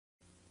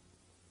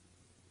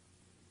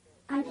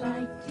I'd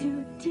like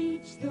to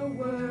teach the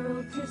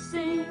world to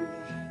sing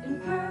in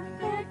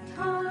perfect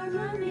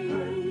harmony.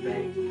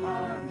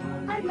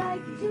 I'd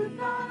like to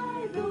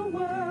buy the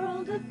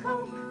world a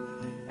Coke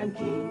and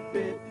keep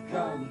it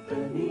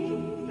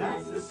company.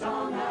 That's the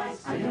song I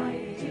sing. I'd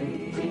like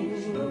to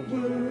teach the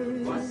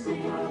world what the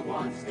world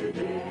wants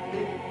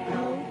today.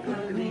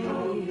 Company,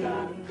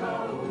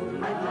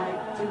 Coca-Cola. I'd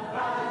like to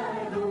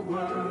buy the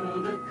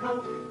world a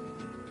Coke.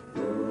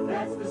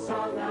 That's the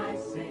song I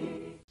sing.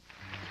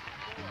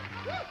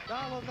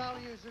 Dollar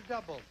values are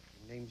doubled.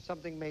 Name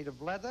something made of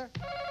leather.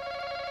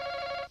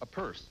 A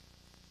purse.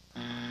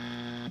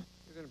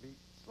 You're going to be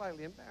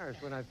slightly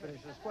embarrassed when I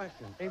finish this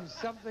question. Name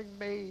something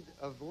made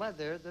of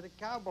leather that a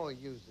cowboy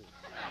uses.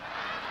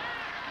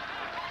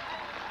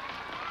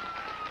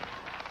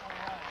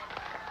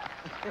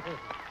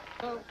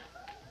 So,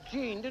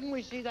 Gene, didn't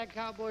we see that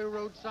cowboy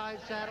roadside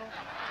saddle?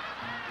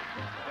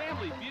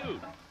 Family Feud.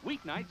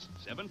 Weeknights,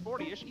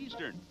 7:40-ish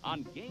Eastern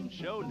on Game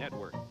Show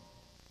Network.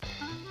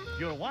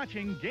 You're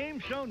watching Game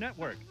Show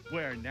Network,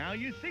 where Now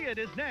You See It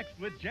is next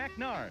with Jack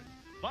Nard,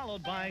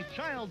 followed by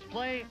Child's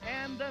Play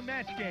and the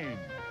Match Game.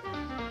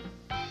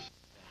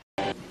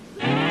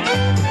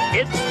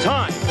 It's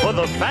time for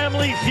the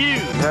Family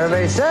Feud.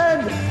 Survey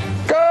said,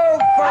 go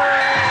for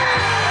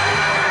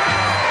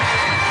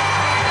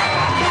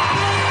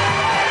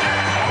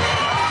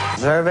it!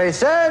 Survey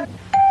said...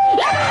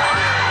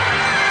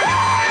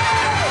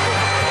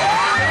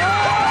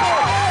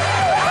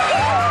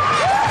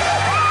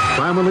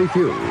 Family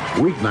Feud,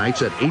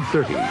 weeknights at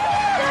 8:30.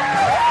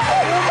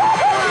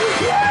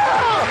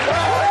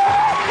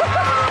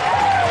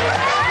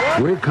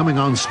 We're coming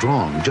on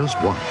strong, just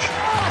watch.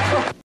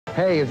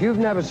 Hey, if you've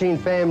never seen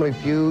Family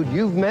Feud,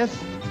 you've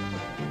missed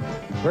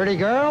pretty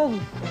girls,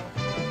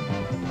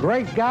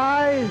 great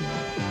guys,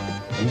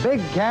 big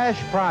cash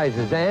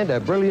prizes, and a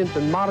brilliant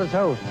and modest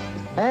host.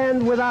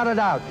 And without a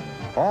doubt,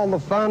 all the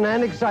fun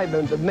and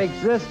excitement that makes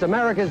this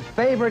America's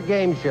favorite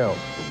game show.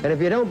 And if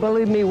you don't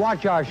believe me,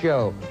 watch our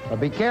show. But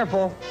be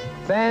careful,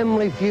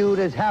 Family Feud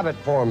is habit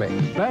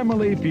forming.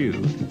 Family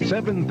Feud,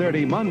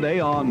 7:30 Monday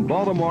on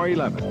Baltimore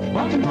 11.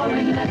 Baltimore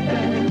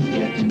 11,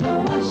 get to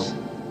know us.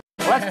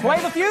 Let's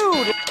play the feud.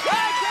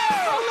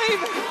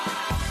 Believe it.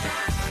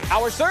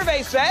 Our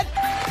survey said.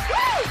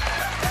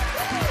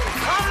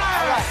 All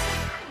right.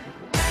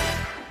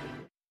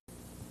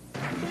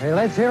 Hey,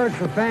 let's hear it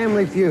for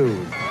Family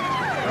Feud.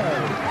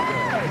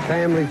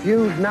 Family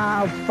Feud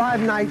now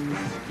 5 nights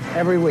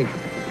every week.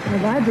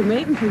 Well, I've been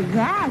waiting for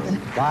that.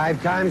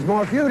 5 times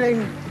more feuding.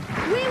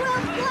 We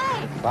will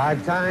play.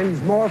 5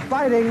 times more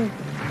fighting.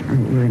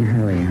 We're in a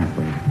hurry, aren't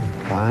we?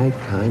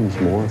 5 times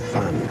more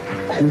fun.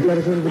 You've got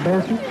to go to the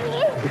bathroom?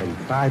 And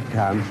 5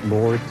 times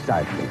more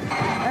excitement.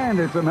 And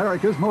it's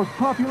America's most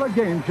popular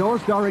game show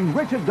starring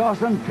Richard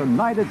Dawson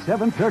tonight at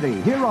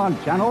 7:30 here on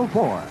Channel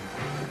 4.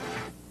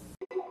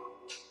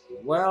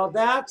 Well,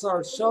 that's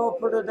our show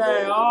for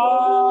today.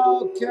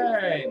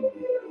 Okay.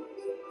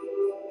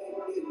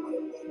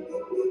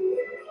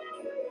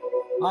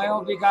 I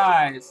hope you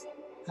guys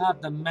have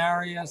the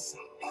merriest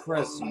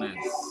Christmas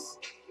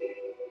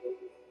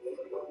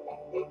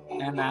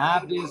and the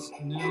happiest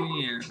New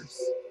Year's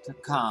to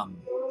come.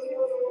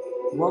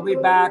 We'll be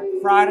back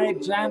Friday,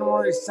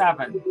 January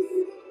 7th.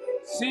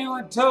 See you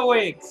in 2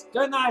 weeks.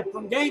 Good night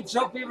from Game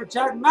Show Fever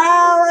Chat.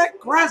 Merry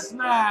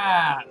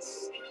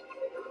Christmas!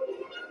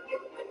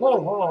 Ho, ho,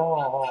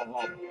 ho, ho,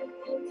 ho.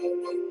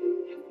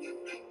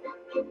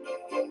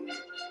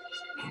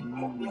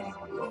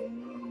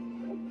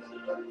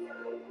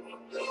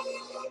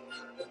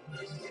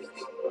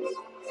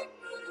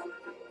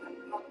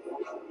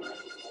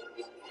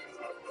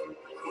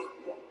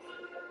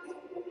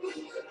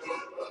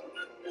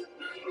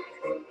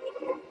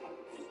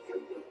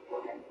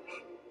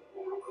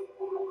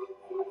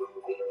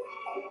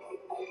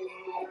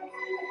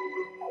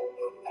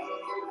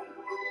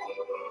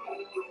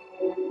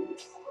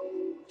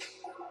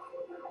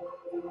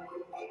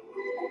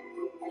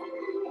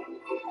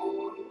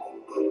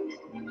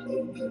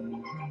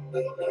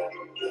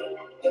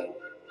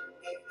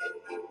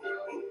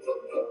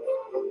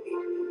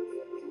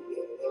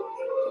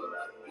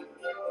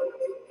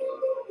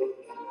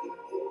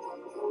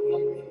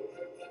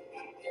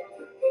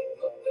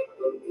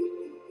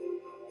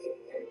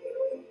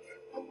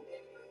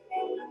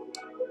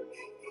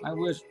 I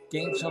wish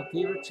Game Show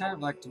Fever Chat, I'd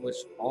like to wish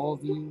all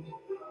of you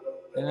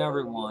and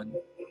everyone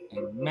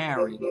a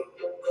Merry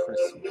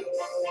Christmas.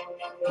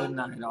 Good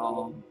night,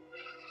 all.